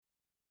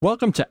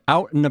Welcome to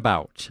Out and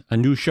About, a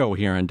new show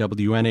here on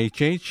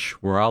WNHH,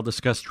 where I'll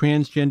discuss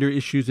transgender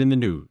issues in the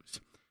news.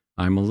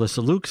 I'm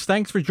Melissa Lukes.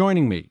 Thanks for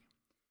joining me.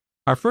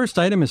 Our first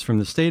item is from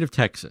the state of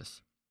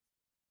Texas.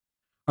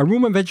 A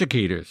room of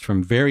educators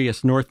from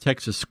various North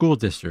Texas school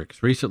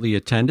districts recently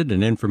attended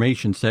an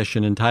information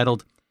session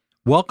entitled,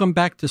 Welcome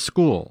Back to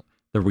School,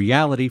 the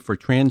Reality for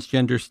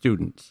Transgender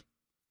Students.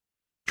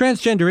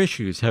 Transgender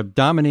issues have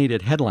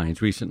dominated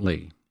headlines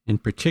recently, in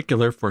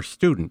particular for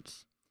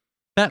students.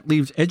 That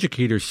leaves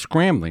educators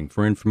scrambling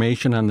for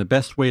information on the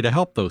best way to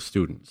help those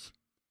students.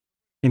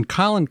 In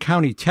Collin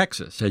County,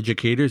 Texas,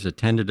 educators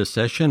attended a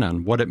session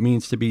on what it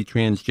means to be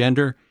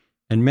transgender,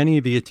 and many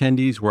of the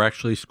attendees were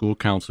actually school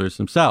counselors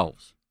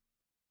themselves.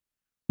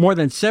 More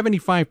than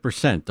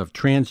 75% of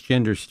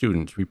transgender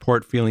students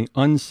report feeling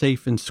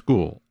unsafe in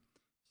school,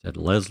 said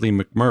Leslie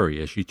McMurray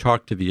as she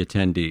talked to the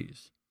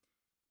attendees.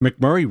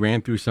 McMurray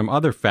ran through some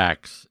other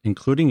facts,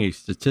 including a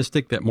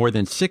statistic that more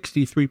than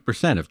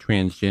 63% of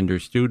transgender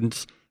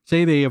students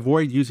say they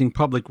avoid using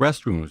public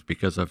restrooms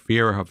because of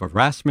fear of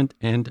harassment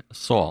and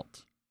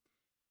assault.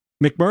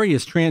 McMurray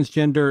is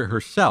transgender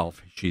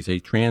herself. She's a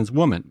trans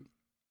woman.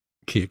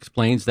 She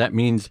explains that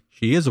means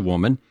she is a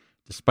woman,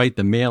 despite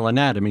the male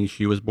anatomy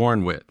she was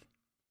born with.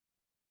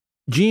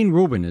 Jean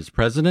Rubin is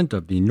president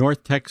of the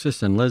North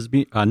Texas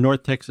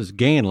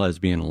Gay and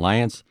Lesbian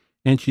Alliance,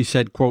 and she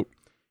said, quote,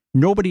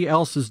 Nobody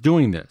else is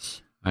doing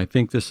this. I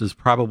think this is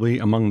probably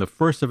among the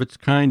first of its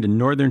kind in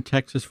northern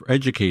Texas for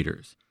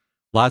educators.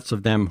 Lots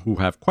of them who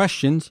have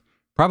questions,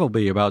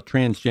 probably about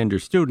transgender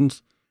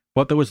students,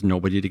 but there was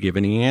nobody to give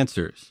any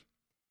answers.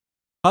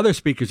 Other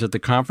speakers at the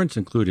conference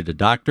included a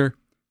doctor,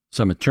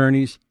 some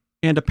attorneys,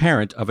 and a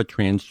parent of a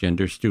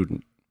transgender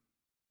student.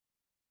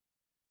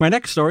 My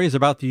next story is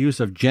about the use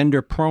of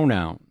gender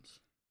pronouns.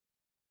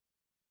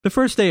 The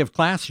first day of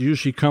class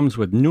usually comes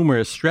with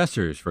numerous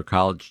stressors for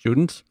college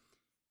students.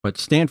 But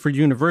Stanford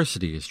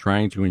University is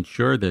trying to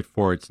ensure that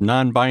for its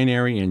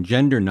non-binary and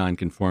gender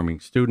non-conforming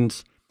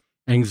students,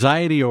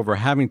 anxiety over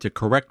having to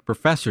correct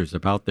professors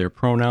about their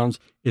pronouns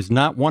is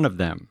not one of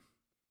them.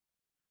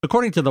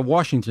 According to the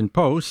Washington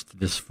Post,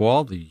 this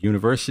fall the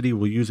university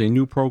will use a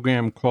new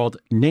program called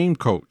Name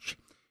Coach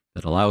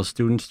that allows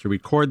students to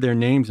record their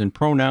names and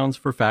pronouns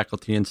for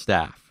faculty and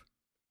staff.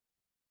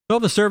 Though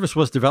the service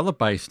was developed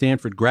by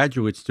Stanford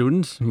graduate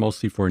students,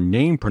 mostly for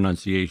name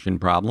pronunciation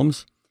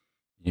problems,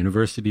 the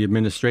university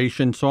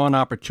administration saw an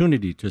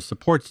opportunity to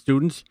support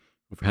students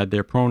who've had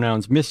their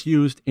pronouns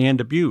misused and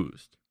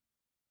abused.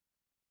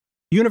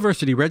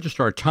 University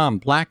Registrar Tom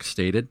Black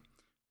stated,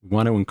 We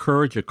want to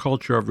encourage a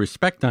culture of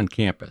respect on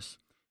campus,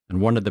 and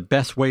one of the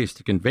best ways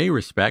to convey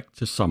respect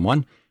to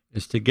someone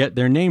is to get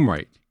their name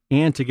right,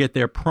 and to get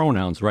their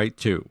pronouns right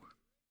too.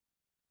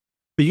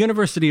 The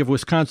University of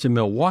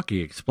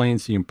Wisconsin-Milwaukee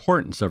explains the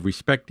importance of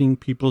respecting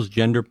people's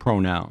gender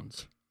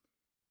pronouns.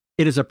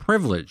 It is a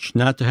privilege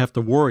not to have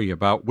to worry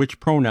about which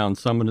pronoun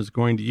someone is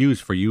going to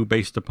use for you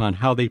based upon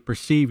how they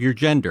perceive your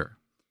gender.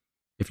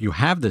 If you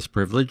have this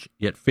privilege,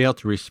 yet fail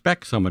to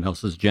respect someone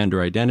else's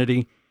gender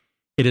identity,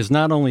 it is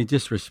not only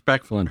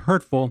disrespectful and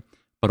hurtful,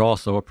 but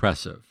also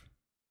oppressive.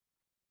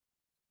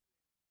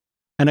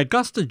 An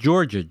Augusta,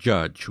 Georgia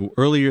judge who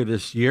earlier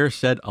this year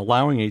said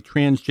allowing a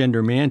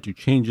transgender man to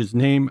change his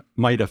name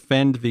might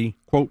offend the,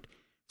 quote,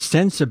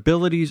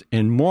 sensibilities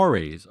and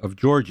mores of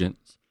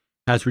Georgians,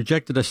 has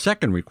rejected a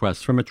second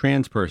request from a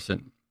trans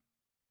person.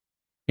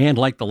 And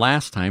like the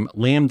last time,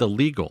 Lambda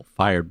Legal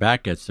fired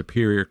back at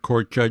Superior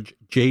Court Judge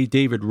J.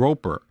 David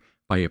Roper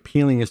by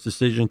appealing his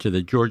decision to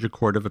the Georgia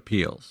Court of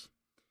Appeals.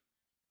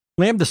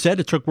 Lambda said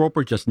it took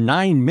Roper just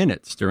 9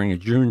 minutes during a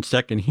June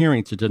 2nd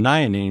hearing to deny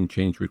a name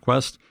change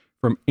request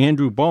from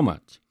Andrew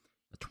Beaumont,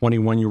 a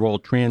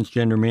 21-year-old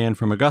transgender man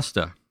from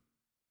Augusta.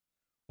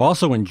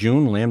 Also in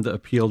June, Lambda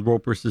appealed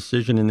Roper's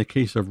decision in the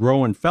case of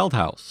Rowan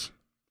Feldhaus.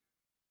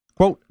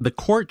 Quote, the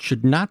court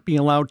should not be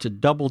allowed to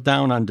double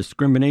down on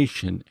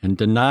discrimination and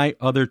deny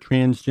other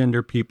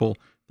transgender people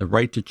the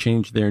right to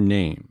change their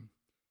name.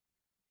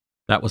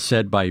 That was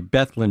said by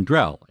Beth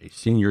Lindrell, a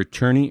senior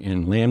attorney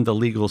in Lambda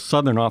Legal's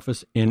Southern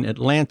office in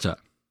Atlanta.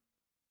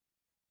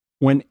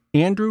 When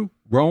Andrew,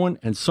 Rowan,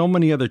 and so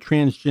many other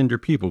transgender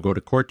people go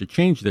to court to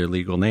change their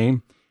legal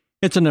name,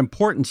 it's an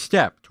important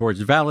step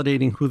towards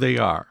validating who they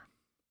are.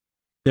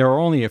 There are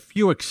only a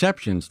few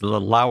exceptions that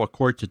allow a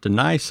court to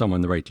deny someone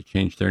the right to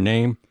change their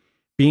name.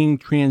 Being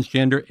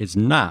transgender is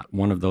not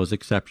one of those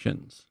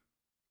exceptions.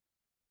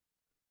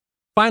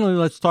 Finally,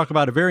 let's talk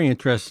about a very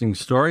interesting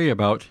story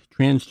about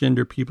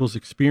transgender people's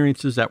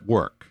experiences at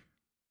work.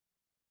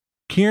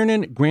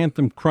 Kiernan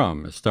Grantham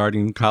Crum is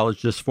starting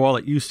college this fall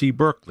at UC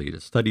Berkeley to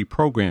study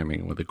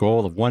programming with the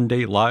goal of one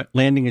day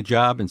landing a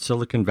job in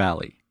Silicon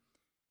Valley.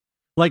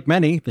 Like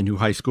many, the new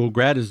high school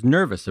grad is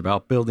nervous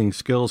about building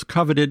skills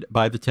coveted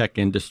by the tech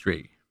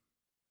industry.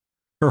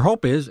 Her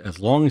hope is, as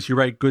long as you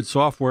write good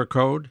software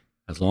code,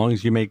 as long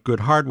as you make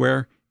good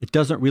hardware, it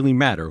doesn't really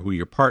matter who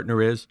your partner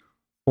is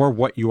or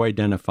what you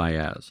identify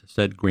as,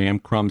 said Graham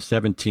Crum,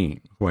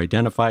 17, who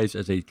identifies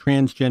as a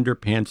transgender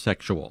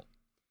pansexual.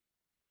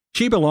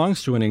 She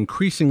belongs to an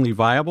increasingly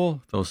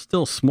viable, though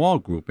still small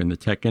group in the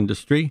tech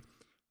industry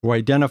who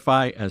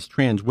identify as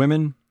trans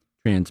women,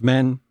 trans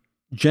men,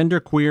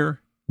 genderqueer,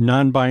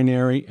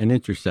 non-binary, and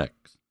intersex.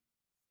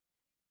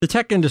 The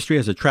tech industry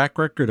has a track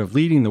record of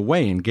leading the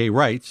way in gay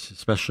rights,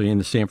 especially in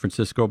the San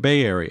Francisco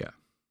Bay Area.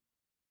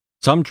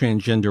 Some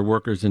transgender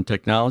workers in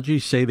technology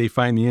say they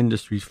find the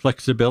industry's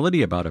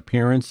flexibility about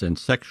appearance and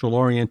sexual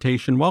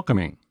orientation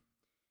welcoming.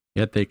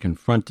 Yet they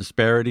confront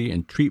disparity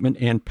in treatment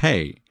and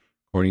pay,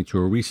 according to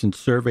a recent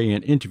survey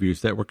and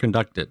interviews that were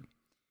conducted.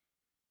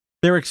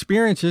 Their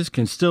experiences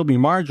can still be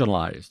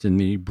marginalized in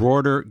the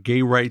broader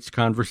gay rights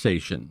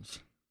conversations.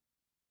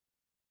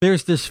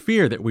 There's this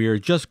fear that we are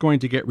just going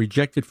to get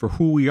rejected for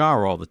who we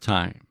are all the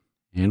time,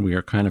 and we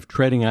are kind of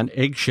treading on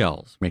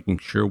eggshells, making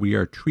sure we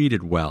are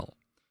treated well,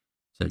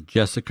 said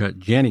Jessica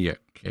Janiuk,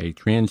 a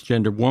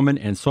transgender woman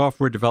and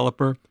software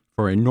developer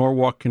for a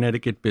Norwalk,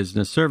 Connecticut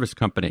business service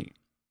company.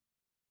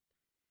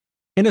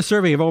 In a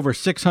survey of over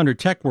 600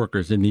 tech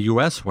workers in the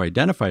U.S. who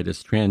identified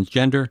as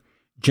transgender,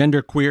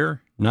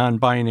 genderqueer,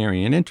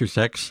 non-binary, and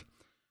intersex,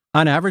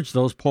 on average,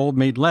 those polled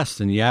made less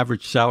than the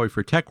average salary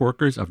for tech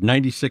workers of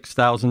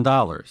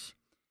 $96,000.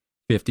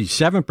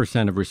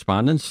 57% of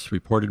respondents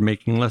reported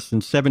making less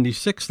than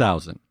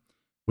 $76,000,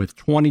 with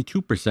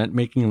 22%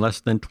 making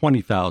less than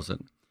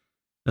 $20,000.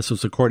 This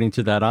was according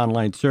to that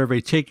online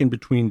survey taken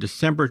between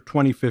December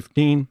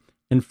 2015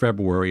 and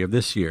February of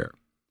this year.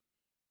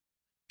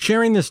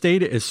 Sharing this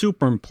data is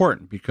super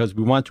important because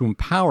we want to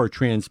empower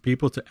trans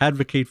people to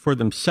advocate for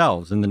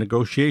themselves in the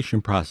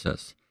negotiation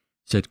process,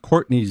 said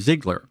Courtney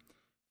Ziegler,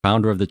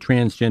 founder of the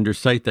transgender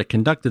site that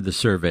conducted the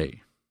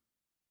survey.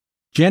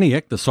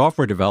 Janiuk, the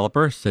software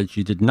developer, said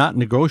she did not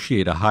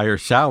negotiate a higher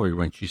salary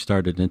when she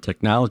started in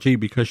technology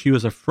because she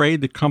was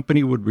afraid the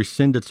company would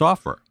rescind its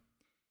offer.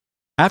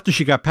 After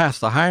she got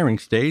past the hiring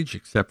stage,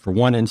 except for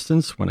one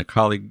instance when a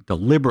colleague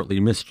deliberately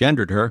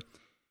misgendered her,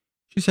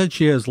 she said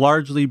she has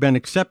largely been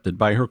accepted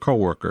by her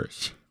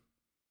coworkers.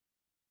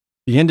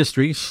 The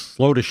industry,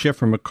 slow to shift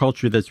from a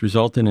culture that's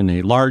resulted in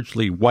a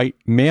largely white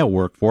male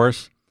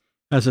workforce,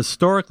 has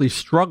historically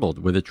struggled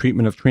with the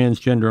treatment of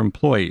transgender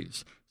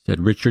employees,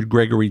 said Richard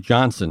Gregory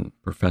Johnson,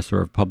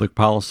 professor of public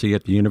policy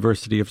at the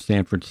University of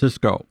San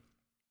Francisco.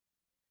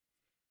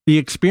 The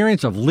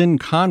experience of Lynn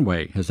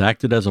Conway has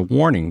acted as a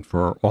warning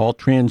for all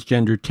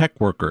transgender tech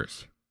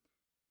workers.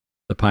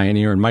 The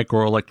pioneer in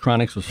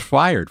microelectronics was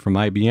fired from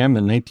IBM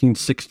in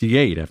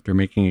 1968 after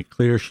making it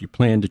clear she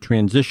planned to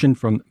transition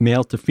from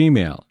male to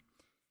female.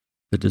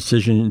 The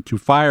decision to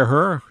fire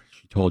her,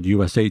 she told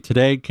USA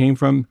Today, came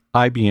from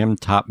IBM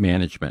top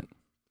management.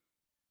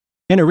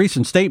 In a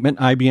recent statement,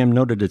 IBM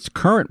noted its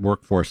current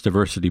workforce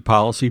diversity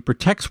policy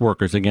protects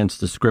workers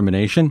against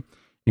discrimination,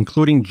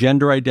 including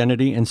gender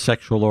identity and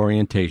sexual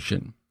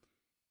orientation.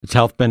 Its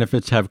health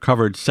benefits have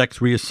covered sex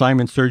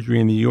reassignment surgery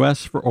in the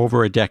U.S. for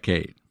over a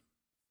decade.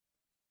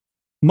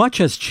 Much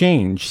has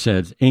changed,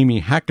 says Amy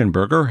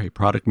Hackenberger, a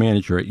product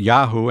manager at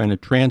Yahoo and a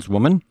trans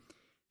woman.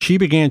 She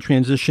began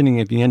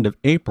transitioning at the end of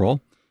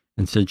April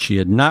and said she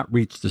had not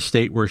reached the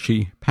state where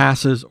she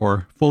passes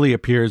or fully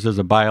appears as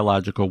a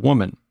biological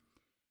woman.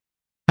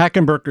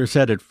 Hackenberger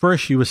said at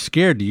first she was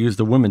scared to use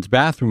the women's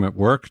bathroom at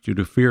work due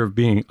to fear of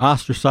being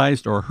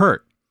ostracized or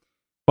hurt,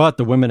 but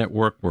the women at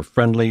work were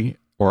friendly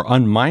or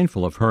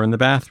unmindful of her in the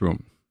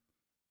bathroom.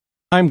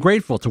 I'm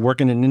grateful to work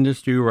in an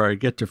industry where I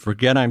get to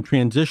forget I'm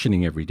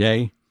transitioning every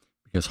day,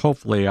 because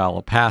hopefully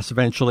I'll pass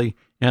eventually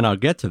and I'll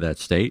get to that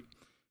state,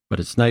 but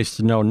it's nice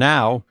to know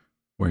now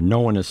where no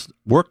one is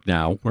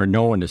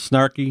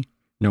snarky,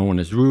 no one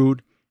is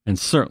rude, and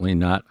certainly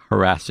not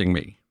harassing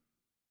me.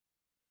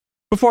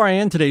 Before I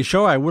end today's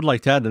show, I would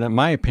like to add that in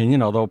my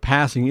opinion, although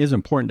passing is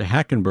important to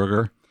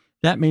Hackenberger,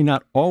 that may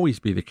not always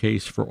be the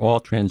case for all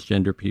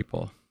transgender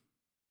people.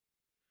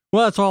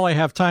 Well, that's all I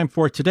have time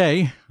for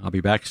today. I'll be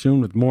back soon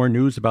with more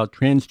news about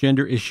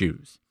transgender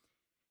issues.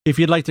 If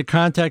you'd like to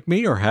contact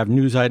me or have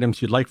news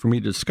items you'd like for me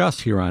to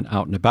discuss here on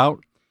Out and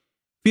About,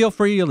 feel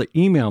free to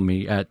email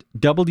me at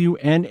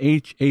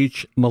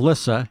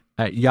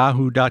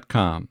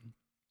wnhhmelissa@yahoo.com.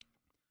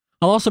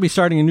 I'll also be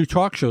starting a new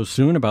talk show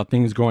soon about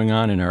things going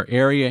on in our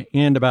area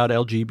and about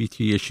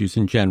LGBT issues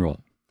in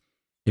general.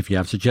 If you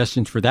have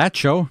suggestions for that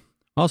show,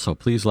 also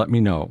please let me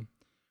know.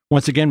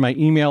 Once again, my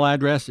email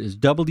address is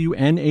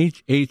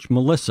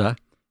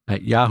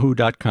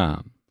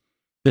wnhhmelissa@yahoo.com.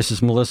 This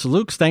is Melissa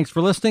Lukes. Thanks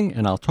for listening,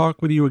 and I'll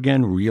talk with you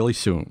again really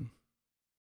soon.